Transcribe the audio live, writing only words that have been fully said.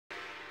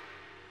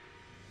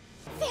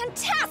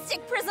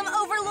Fantastic, Prism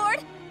Overlord!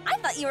 I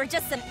thought you were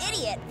just some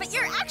idiot, but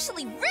you're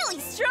actually really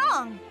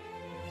strong!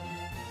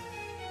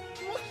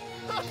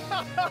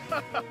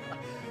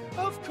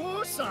 Of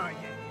course I am.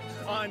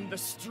 I'm the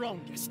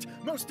strongest,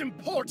 most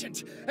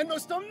important, and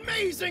most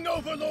amazing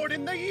Overlord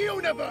in the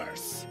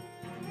universe!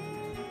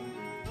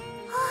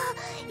 Oh,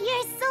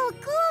 you're so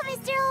cool,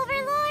 Mr.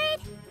 Overlord!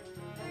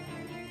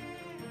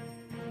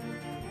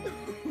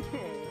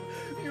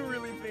 You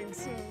really think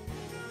so?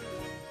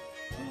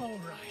 All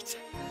right.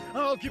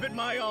 I'll give it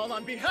my all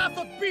on behalf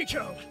of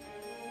Bieko!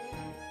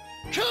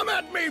 Come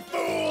at me,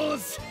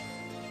 fools!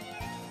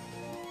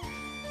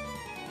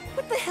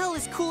 What the hell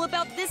is cool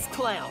about this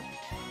clown?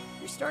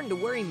 You're starting to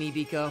worry me,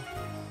 Bieko.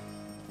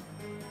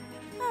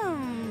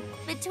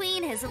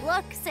 Between his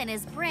looks and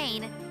his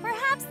brain,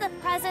 perhaps the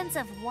presence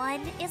of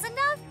one is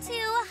enough to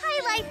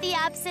highlight the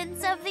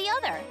absence of the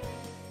other.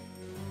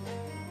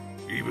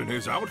 Even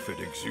his outfit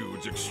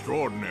exudes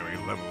extraordinary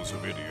levels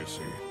of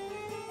idiocy.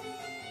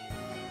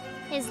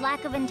 His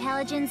lack of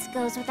intelligence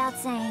goes without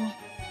saying.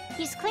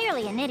 He's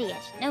clearly an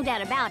idiot, no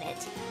doubt about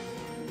it.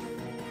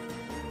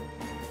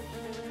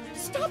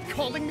 Stop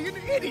calling me an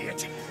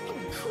idiot! I'm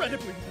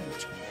incredibly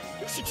rude.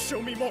 You should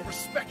show me more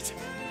respect.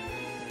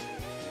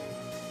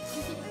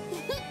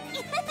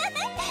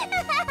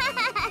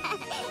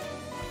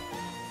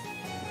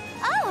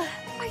 Oh,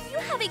 are you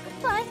having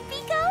fun,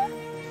 Bieko?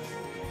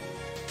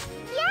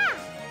 Yeah,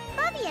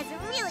 Bubby has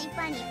really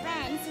funny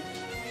friends.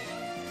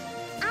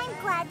 I'm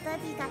glad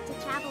Bubby got to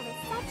travel with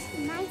such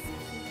nice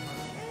people.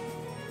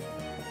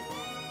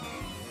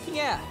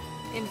 Yeah,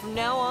 and from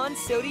now on,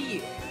 so do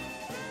you.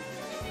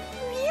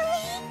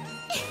 Really?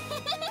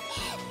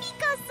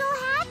 Biko's so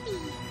happy.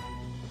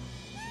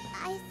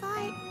 I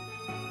thought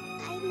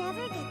I'd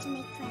never get to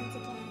make friends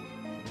again.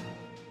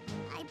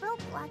 I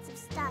broke lots of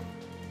stuff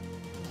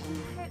and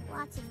hurt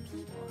lots of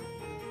people.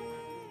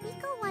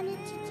 Bieko wanted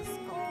to just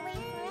go away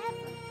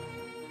forever.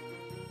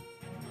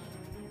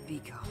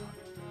 Bieko.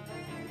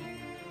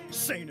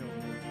 Say no more.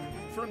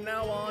 From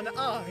now on,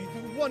 I,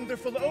 the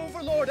wonderful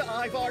Overlord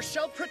Ivar,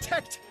 shall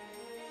protect.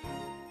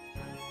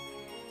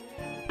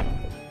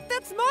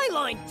 That's my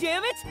line,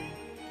 damn it!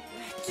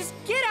 Just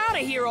get out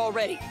of here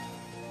already!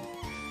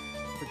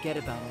 Forget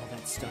about all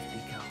that stuff,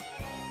 Bieko.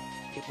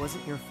 It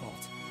wasn't your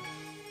fault.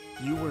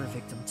 You were a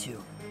victim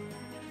too.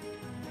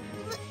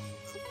 But...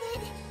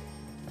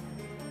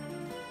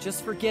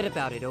 Just forget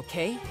about it,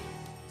 okay?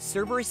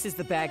 Cerberus is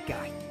the bad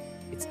guy.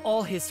 It's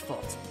all his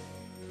fault.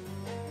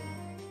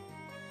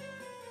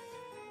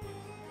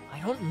 I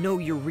don't know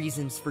your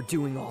reasons for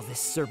doing all this,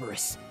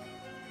 Cerberus.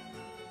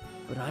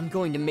 But I'm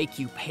going to make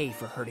you pay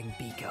for hurting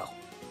Bieko.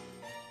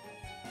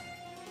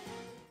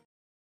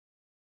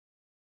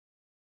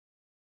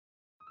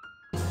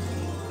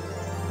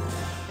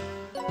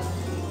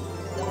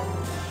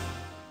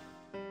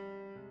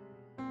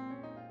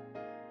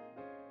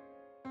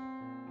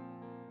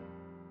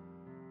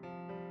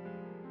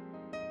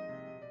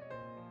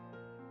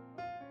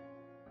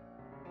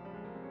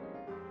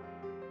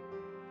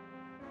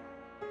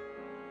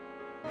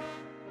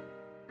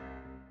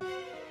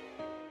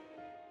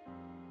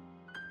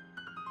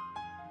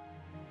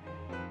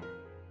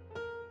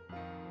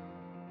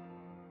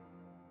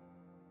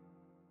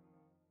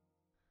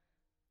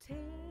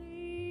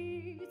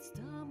 Days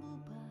stumble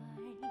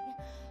by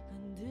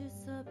and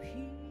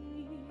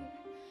disappear,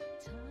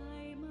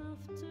 time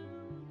after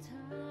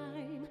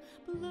time,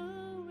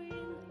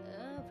 blurring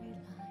every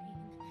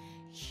line.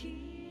 Here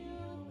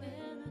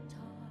in the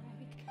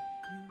dark,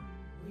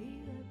 you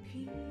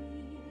reappear,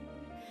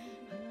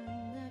 and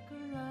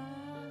the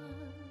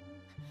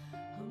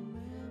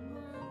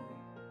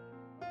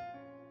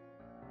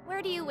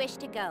Where do you wish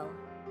to go?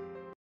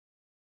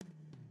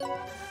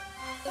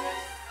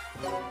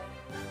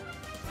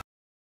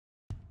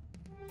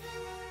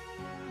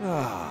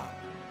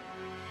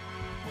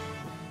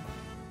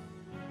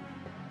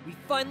 We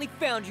finally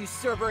found you,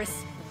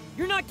 Cerberus!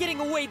 You're not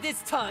getting away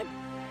this time!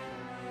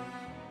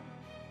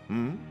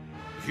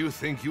 You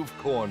think you've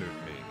cornered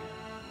me?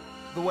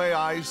 The way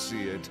I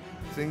see it,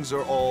 things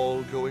are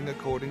all going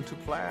according to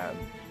plan.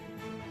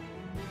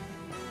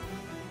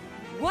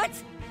 What?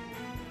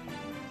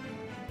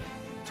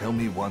 Tell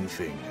me one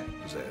thing,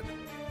 Zed.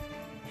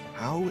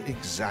 How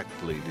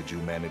exactly did you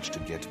manage to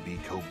get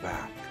Bieko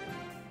back?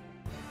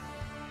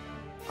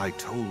 I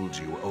told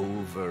you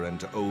over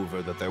and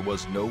over that there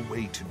was no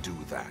way to do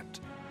that.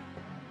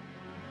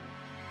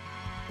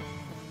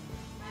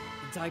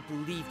 And I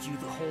believed you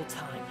the whole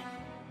time.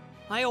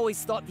 I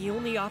always thought the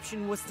only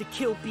option was to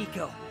kill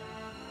Bieko.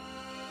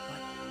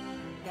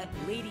 But that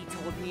lady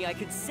told me I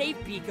could save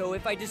Bieko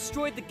if I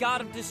destroyed the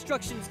God of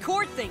Destruction's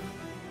core thing.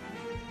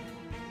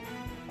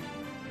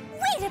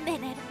 Wait a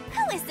minute!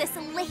 Who is this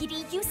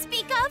lady you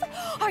speak of?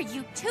 Are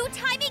you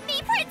two-timing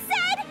me, Prince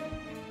Zed?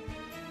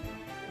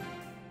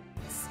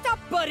 Stop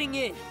butting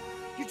in!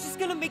 You're just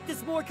gonna make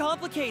this more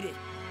complicated.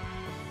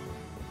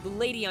 The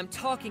lady I'm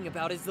talking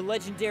about is the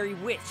legendary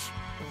witch.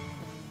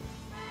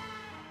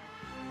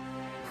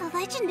 A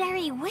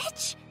legendary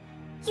witch?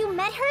 You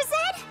met her,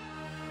 Zed?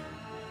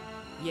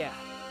 Yeah.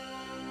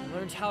 I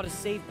learned how to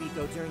save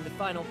Bieko during the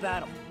final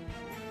battle.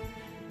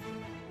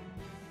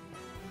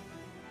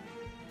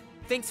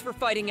 Thanks for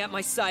fighting at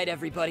my side,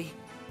 everybody.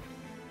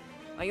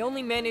 I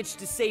only managed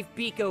to save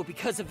Bieko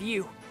because of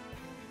you.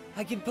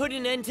 I can put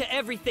an end to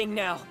everything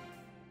now.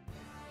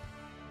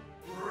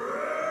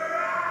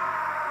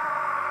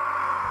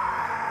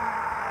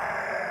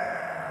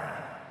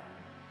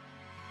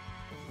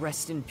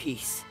 Rest in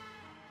peace,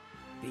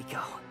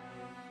 Bieko.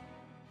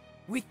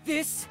 With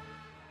this,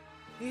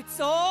 it's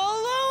all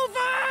over!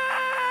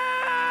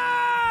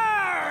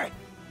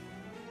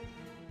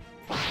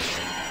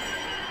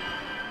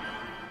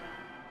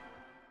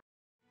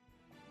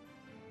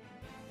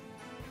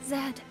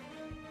 Zed.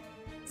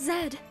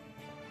 Zed.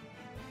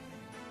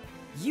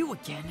 You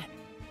again?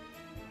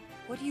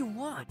 What do you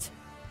want?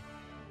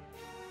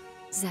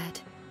 Zed,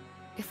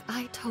 if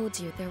I told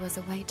you there was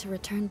a way to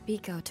return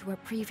Bieko to her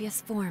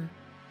previous form,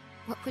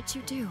 what would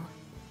you do?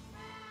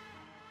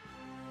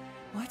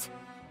 What?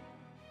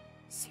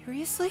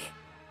 Seriously?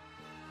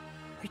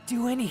 I'd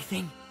do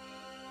anything.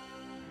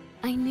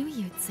 I knew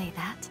you'd say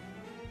that.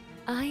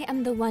 I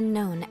am the one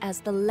known as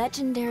the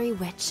legendary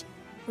witch,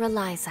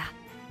 Reliza.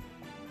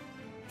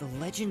 The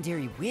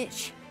legendary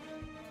witch?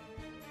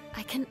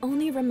 I can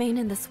only remain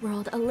in this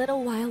world a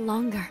little while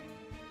longer.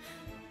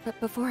 But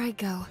before I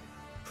go,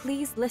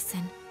 please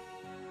listen.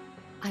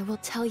 I will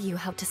tell you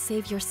how to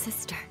save your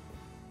sister.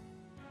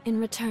 In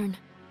return,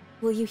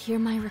 will you hear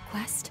my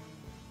request?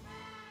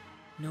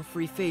 No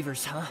free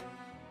favors, huh?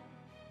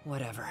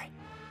 Whatever.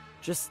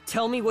 Just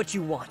tell me what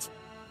you want.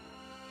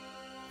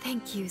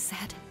 Thank you,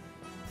 Zed.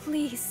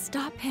 Please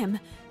stop him.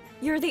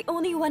 You're the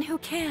only one who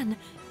can.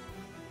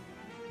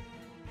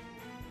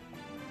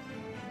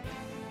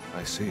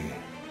 I see.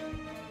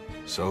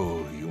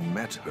 So you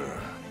met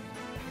her.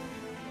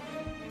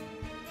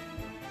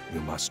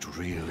 You must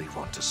really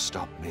want to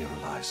stop me,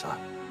 Reliza.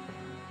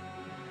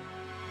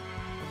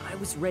 I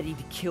was ready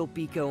to kill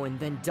Bieko and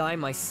then die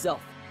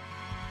myself.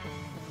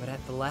 But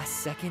at the last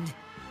second,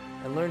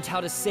 I learned how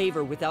to save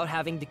her without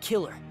having to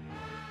kill her.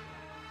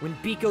 When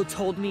Bieko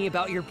told me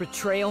about your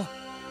betrayal,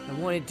 I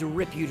wanted to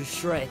rip you to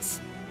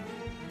shreds.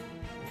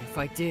 But if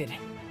I did,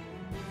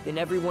 then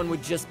everyone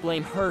would just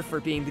blame her for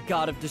being the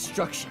god of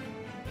destruction.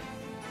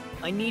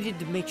 I needed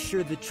to make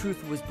sure the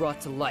truth was brought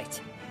to light.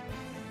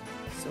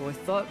 So I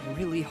thought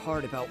really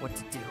hard about what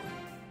to do.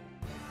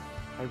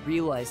 I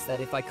realized that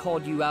if I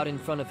called you out in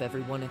front of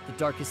everyone at the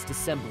Darkest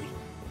Assembly,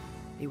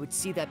 they would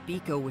see that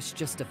Bieko was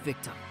just a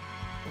victim.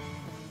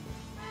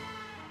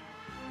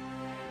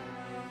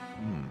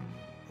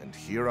 And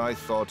here I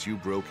thought you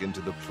broke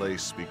into the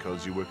place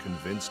because you were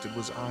convinced it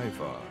was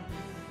Ivar.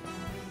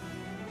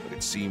 But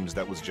it seems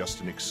that was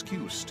just an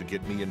excuse to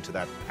get me into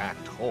that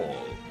packed hall.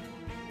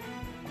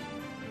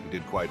 You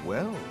did quite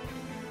well.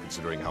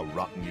 Considering how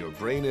rotten your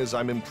brain is,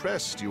 I'm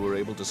impressed you were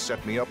able to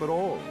set me up at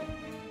all.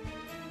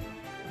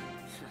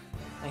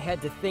 I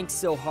had to think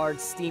so hard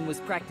steam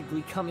was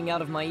practically coming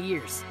out of my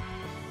ears.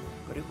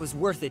 But it was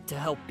worth it to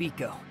help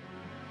Bieko.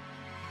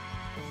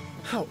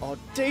 How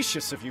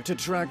audacious of you to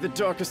drag the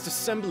Darkest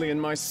Assembly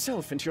and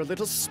myself into your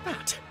little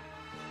spat!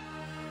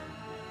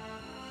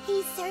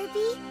 Hey,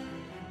 Serby,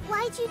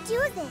 why'd you do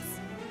this?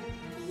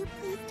 Will you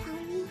please tell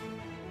me?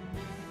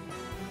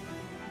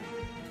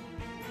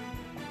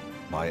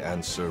 My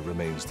answer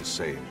remains the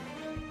same.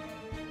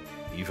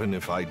 Even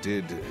if I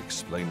did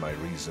explain my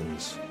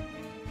reasons,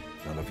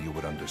 none of you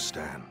would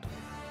understand.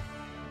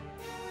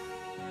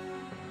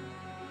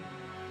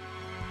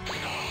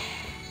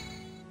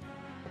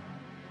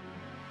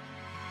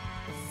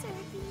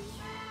 Serby.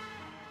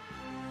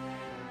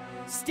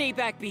 Stay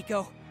back,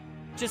 Bieko.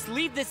 Just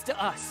leave this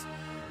to us.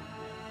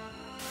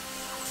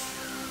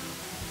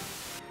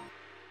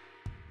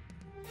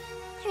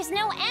 There's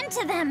no end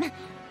to them!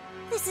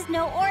 This is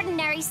no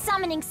ordinary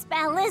summoning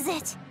spell, is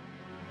it?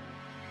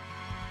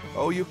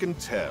 Oh, you can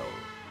tell.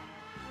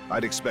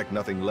 I'd expect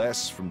nothing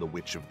less from the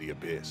Witch of the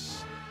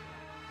Abyss.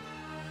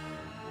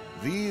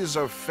 These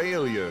are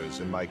failures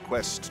in my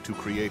quest to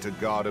create a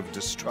god of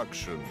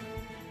destruction.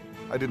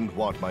 I didn't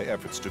want my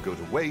efforts to go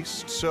to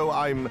waste, so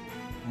I'm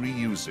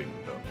reusing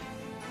them.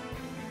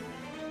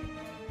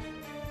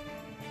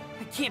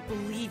 I can't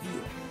believe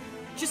you.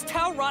 Just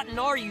how rotten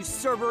are you,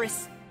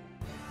 Cerberus?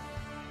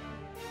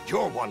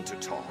 You're one to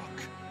talk.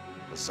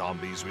 The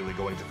zombie's really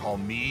going to call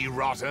me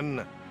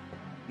rotten?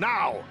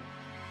 Now!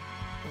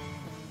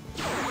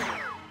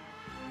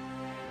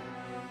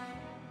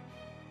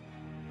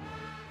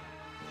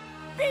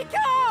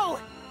 Bieko!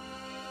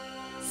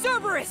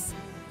 Cerberus!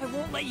 I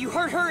won't let you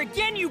hurt her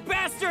again, you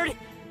bastard!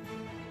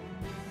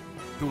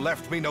 You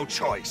left me no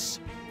choice.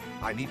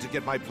 I need to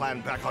get my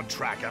plan back on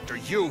track after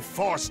you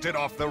forced it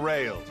off the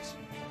rails.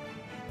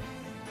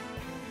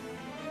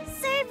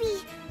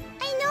 Serby,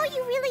 I know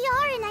you really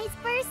are a nice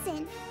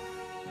person.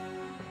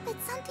 But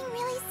something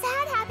really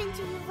sad happened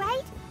to you,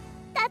 right?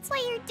 That's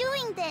why you're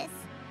doing this.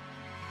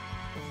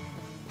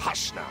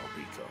 Hush now,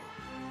 Bieko.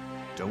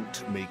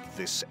 Don't make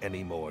this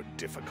any more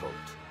difficult.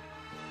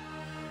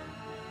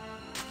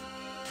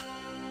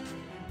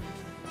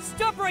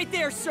 Stop right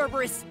there,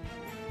 Cerberus!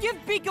 Give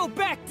Bieko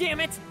back, damn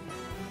it!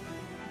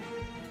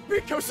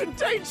 Biko's in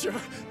danger!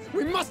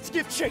 We must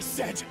give chase,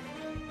 Zed!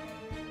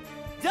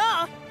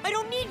 Duh! I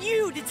don't need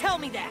you to tell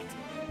me that!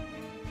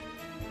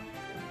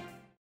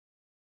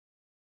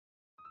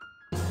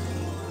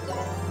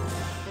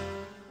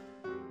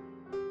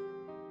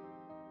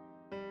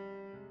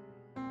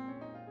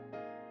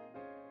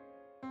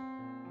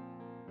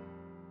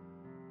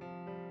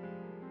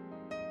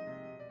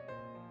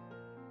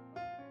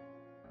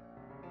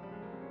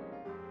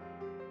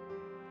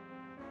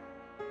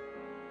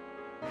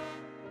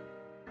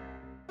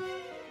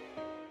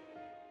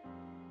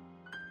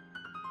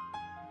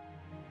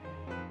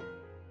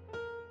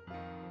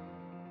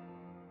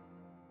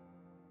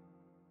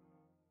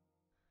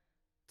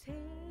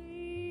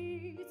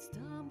 Days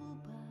stumble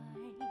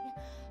by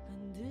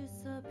and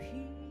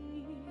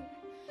disappear,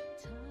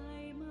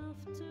 time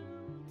after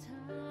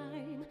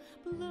time,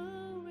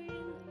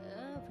 blurring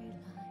every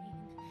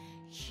line.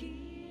 Here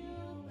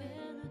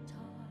in the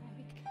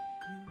dark,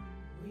 you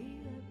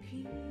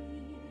reappear,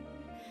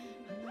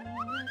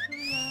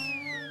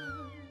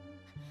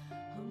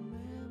 a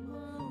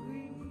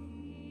memory,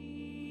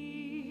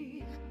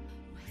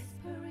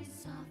 whispering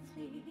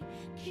softly,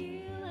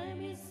 killing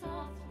me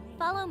softly.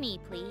 Follow me,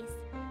 please.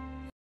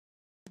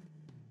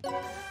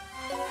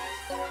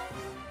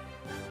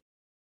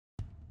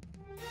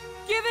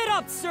 Give it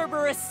up,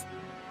 Cerberus!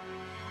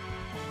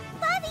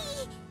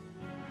 Bobby!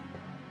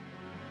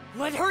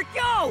 Let her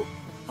go!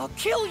 I'll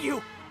kill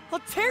you!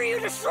 I'll tear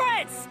you to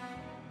shreds!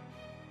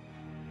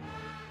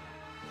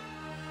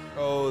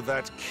 Oh,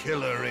 that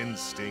killer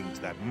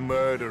instinct, that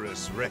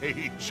murderous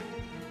rage.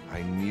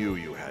 I knew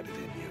you had it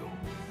in you.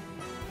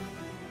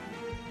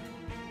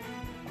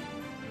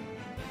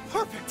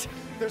 Perfect!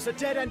 There's a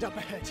dead end up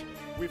ahead.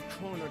 We've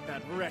cornered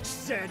that wretch,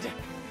 Zed.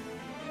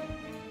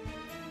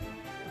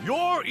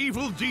 Your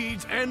evil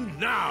deeds end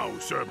now,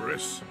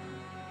 Cerberus.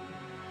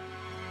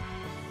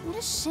 What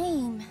a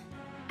shame.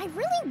 I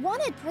really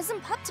wanted Prism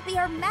Pup to be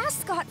our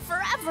mascot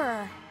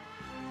forever.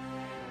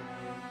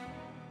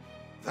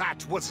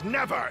 That was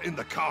never in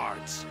the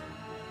cards.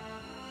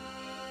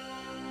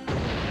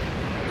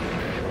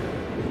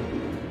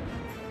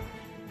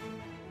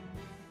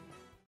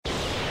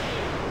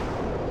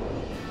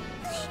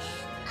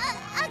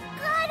 A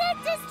god of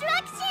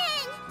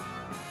destruction!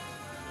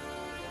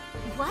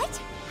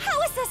 What?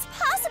 How is this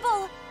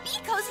possible?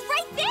 Biko's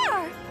right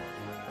there!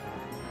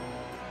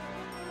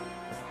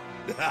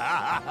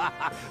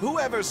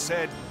 Whoever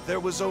said there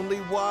was only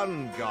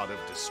one god of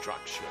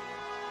destruction?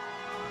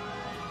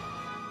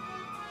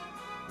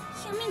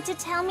 You mean to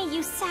tell me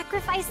you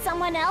sacrificed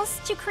someone else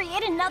to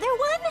create another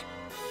one?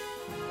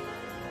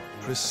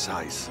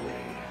 Precisely.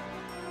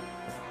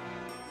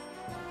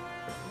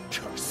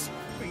 Curse,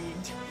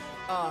 fiend.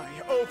 I,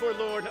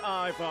 Overlord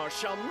Ivar,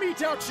 shall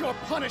mete out your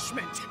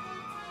punishment!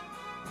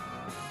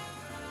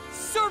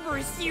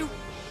 Cerberus, you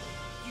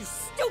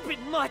stupid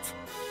mutt!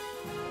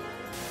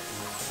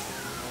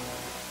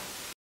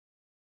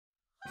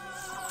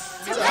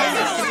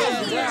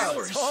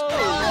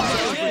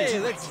 Okay,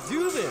 let's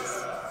do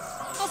this!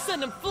 I'll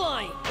send him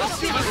flying!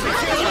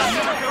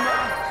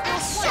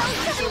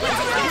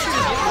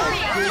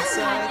 Good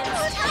side.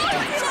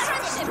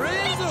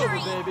 Spray's over,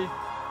 baby!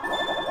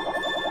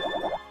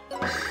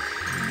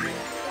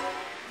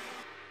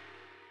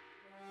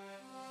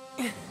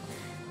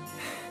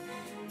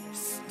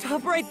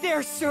 Stop right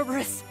there,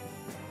 Cerberus!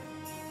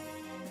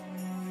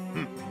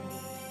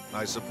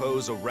 I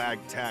suppose a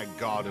ragtag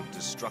god of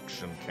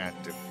destruction can't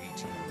defeat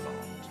you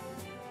lot.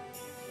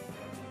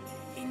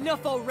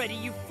 Enough already,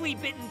 you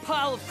flea-bitten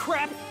pile of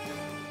crap!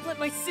 Let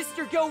my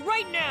sister go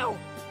right now!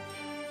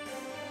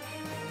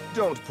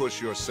 Don't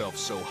push yourself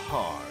so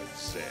hard,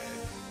 Zed.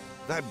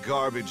 That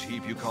garbage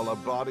heap you call a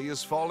body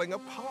is falling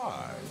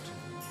apart.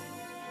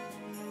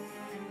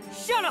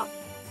 Shut up!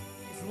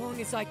 As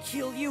long as I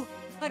kill you,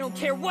 I don't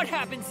care what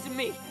happens to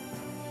me!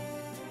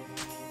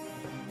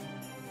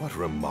 What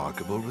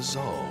remarkable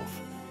resolve.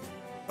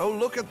 Oh,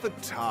 look at the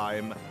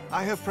time.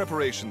 I have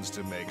preparations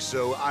to make,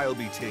 so I'll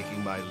be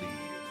taking my leave.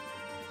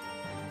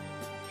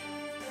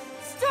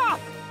 Stop!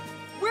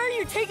 Where are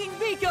you taking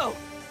Bieko?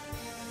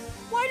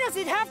 Why does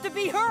it have to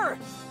be her?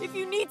 If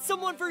you need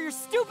someone for your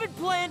stupid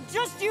plan,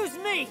 just use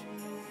me!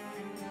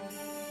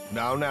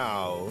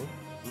 Now,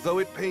 though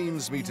it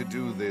pains me to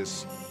do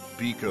this,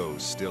 Bieko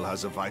still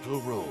has a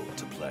vital role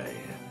to play.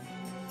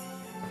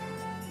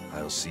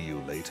 I'll see you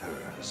later,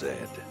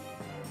 Zed.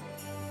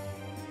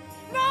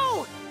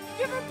 No!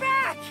 Give her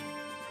back!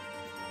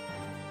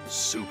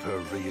 Super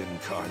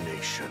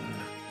reincarnation.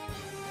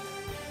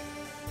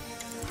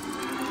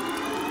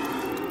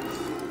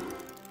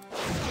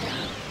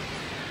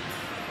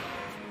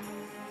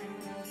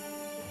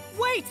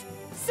 Wait!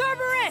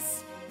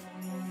 Cerberus!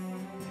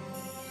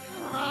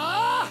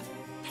 Ah!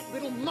 That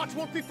little mutt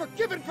won't be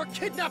forgiven for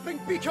kidnapping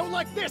Bieko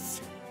like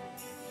this!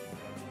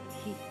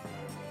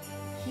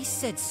 He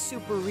said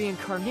super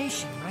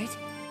reincarnation, right?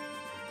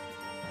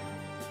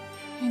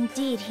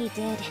 Indeed, he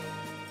did.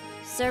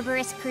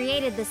 Cerberus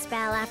created the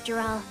spell, after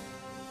all.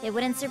 It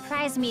wouldn't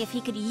surprise me if he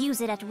could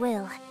use it at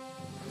will.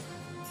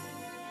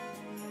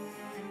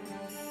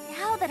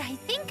 that I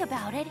think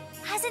about it,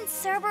 hasn't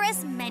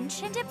Cerberus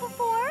mentioned it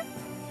before?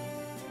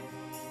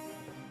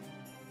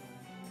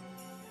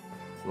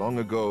 Long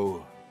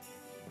ago,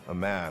 a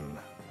man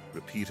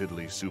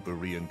repeatedly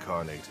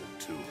super-reincarnated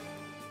to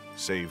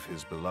save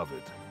his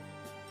beloved,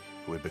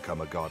 who had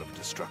become a god of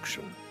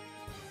destruction.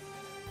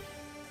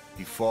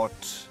 He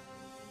fought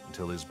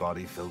until his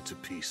body fell to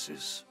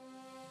pieces.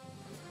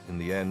 In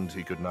the end,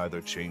 he could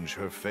neither change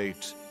her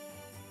fate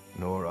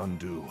nor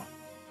undo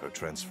her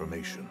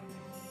transformation.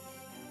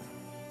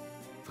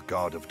 The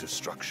god of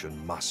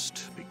destruction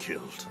must be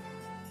killed.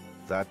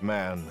 That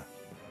man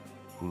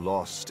who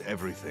lost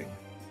everything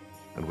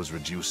and was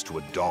reduced to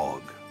a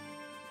dog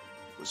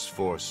was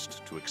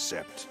forced to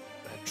accept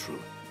that truth.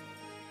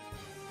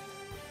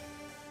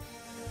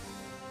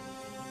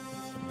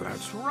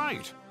 That's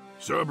right.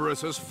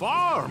 Cerberus has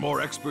far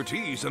more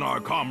expertise than our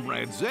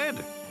comrade Zed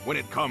when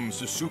it comes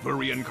to super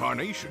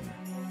reincarnation.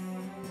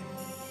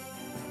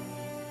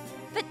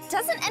 But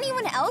doesn't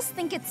anyone else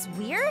think it's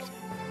weird?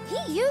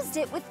 He used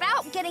it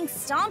without getting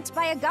stomped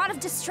by a god of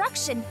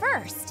destruction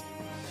first.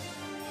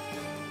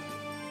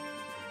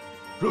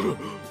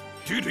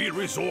 Did he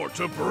resort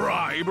to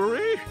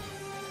bribery?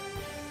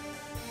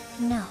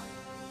 No.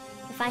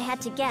 If I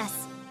had to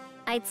guess,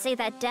 I'd say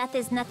that death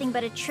is nothing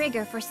but a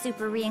trigger for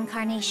super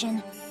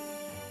reincarnation.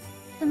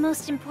 The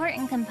most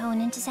important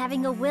component is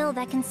having a will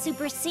that can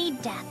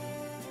supersede death.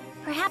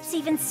 Perhaps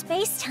even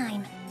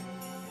space-time.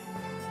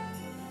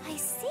 I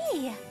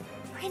see.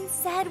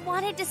 Prince Zed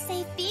wanted to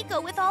save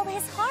Bieko with all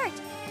his heart,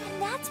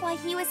 and that's why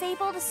he was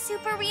able to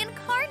super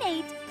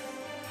reincarnate.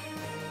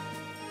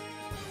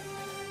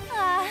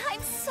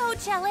 I'm so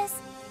jealous.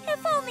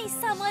 If only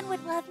someone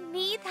would love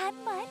me that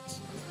much.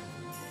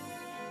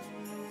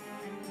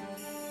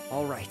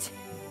 All right.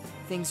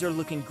 Things are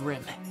looking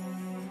grim.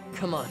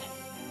 Come on.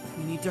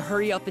 We need to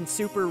hurry up and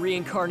super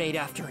reincarnate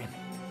after him.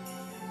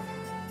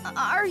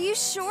 Are you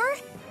sure?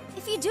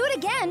 If you do it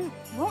again,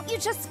 won't you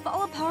just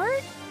fall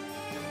apart?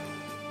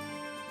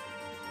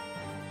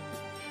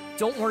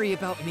 Don't worry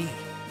about me.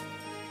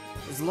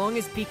 As long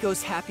as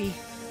Biko's happy,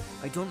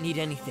 I don't need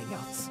anything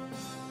else.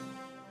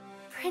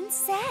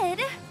 Prince Zed?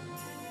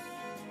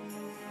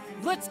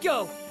 Let's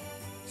go!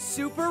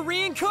 Super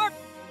reincarn...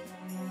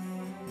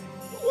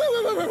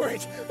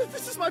 Wait!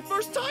 This is my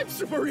first time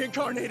super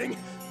reincarnating!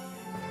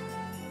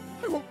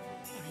 I won't by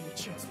any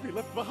chance be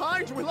left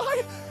behind, will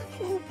I?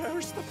 Oh,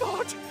 perish the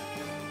thought!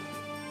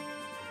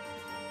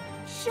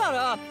 Shut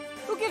up!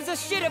 Who gives a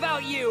shit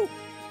about you?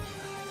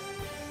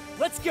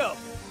 Let's go!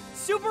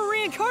 Super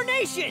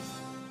reincarnation!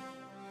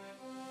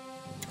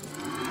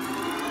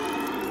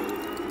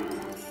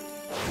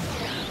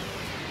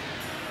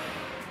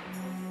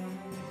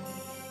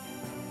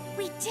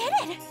 We did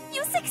it!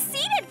 You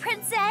succeeded,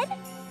 Prince Zed!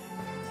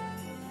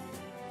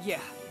 Yeah.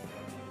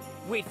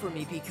 Wait for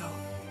me, Bieko.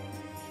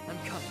 I'm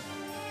coming.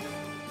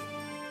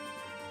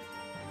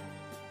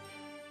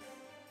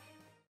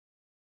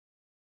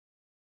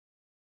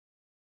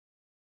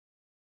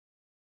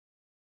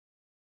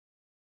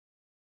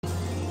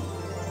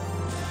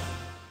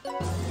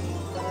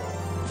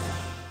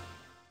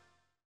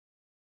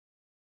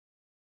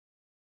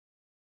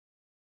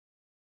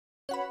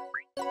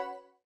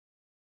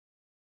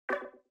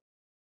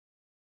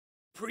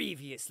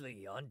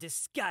 Previously on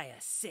Disgaea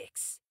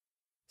 6.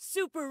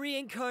 Super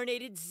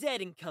reincarnated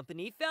Zed and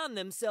company found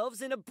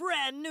themselves in a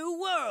brand new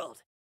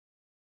world.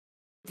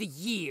 The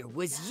year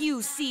was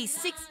UC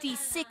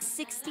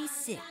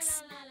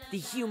 6666. The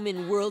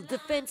Human World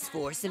Defense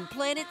Force and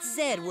Planet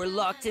Zed were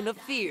locked in a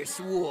fierce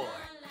war.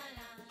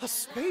 A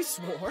space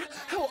war?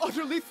 How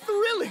utterly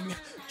thrilling!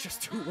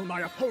 Just who will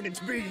my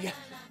opponent be?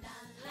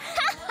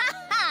 Ha ha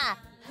ha!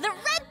 The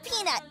Red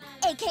Peanut,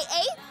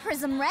 aka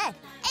Prism Red,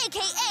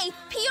 aka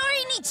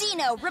Piori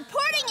Nijino,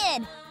 reporting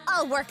in!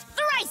 I'll work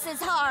thrice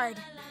as hard!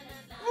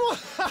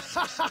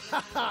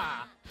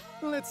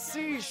 Let's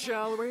see,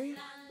 shall we?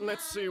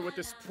 Let's see what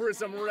this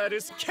Prism Red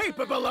is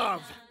capable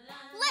of!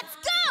 Let's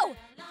go!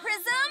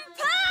 Prism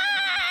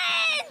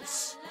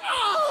Punch!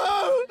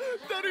 Ah!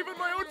 Not even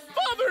my own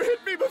father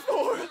hit me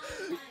before!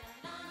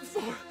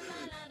 For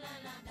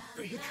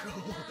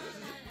Bieko.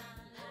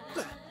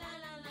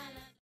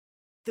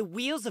 The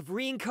wheels of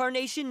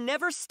reincarnation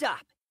never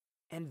stop,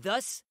 and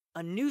thus,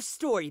 a new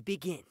story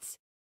begins.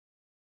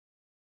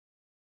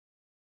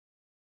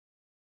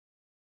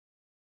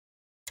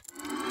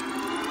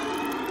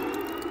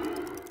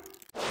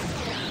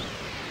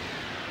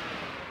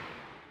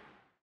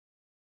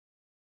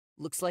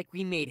 Looks like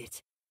we made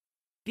it.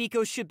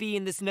 Bieko should be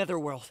in this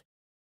netherworld.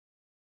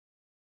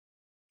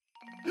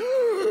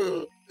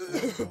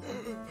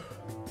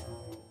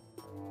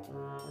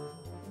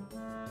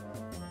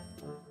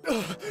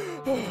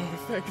 Oh,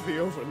 thank the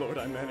Overlord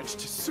I managed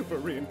to super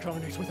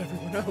reincarnate with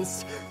everyone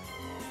else.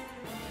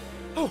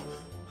 Oh,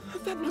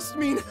 that must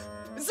mean...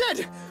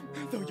 Zed!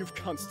 Though you've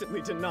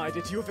constantly denied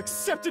it, you have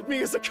accepted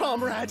me as a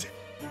comrade!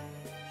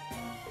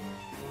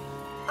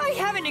 I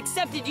haven't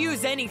accepted you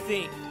as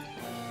anything!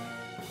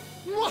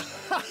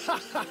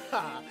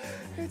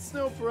 It's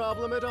no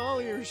problem at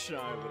all, you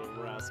shy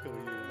little rascal,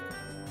 you.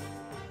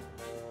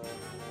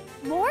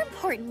 More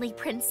importantly,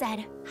 Prince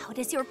Ed, how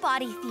does your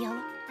body feel?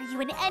 Are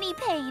you in any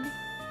pain?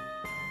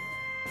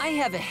 I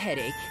have a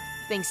headache,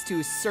 thanks to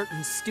a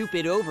certain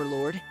stupid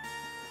overlord.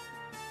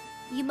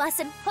 You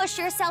mustn't push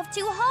yourself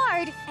too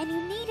hard, and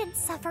you needn't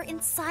suffer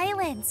in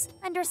silence.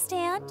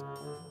 Understand?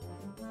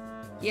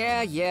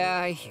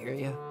 Yeah, I hear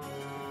you.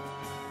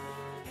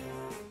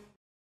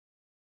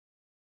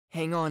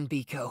 Hang on,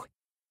 Bieko.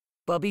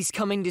 Bubby's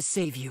coming to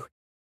save you.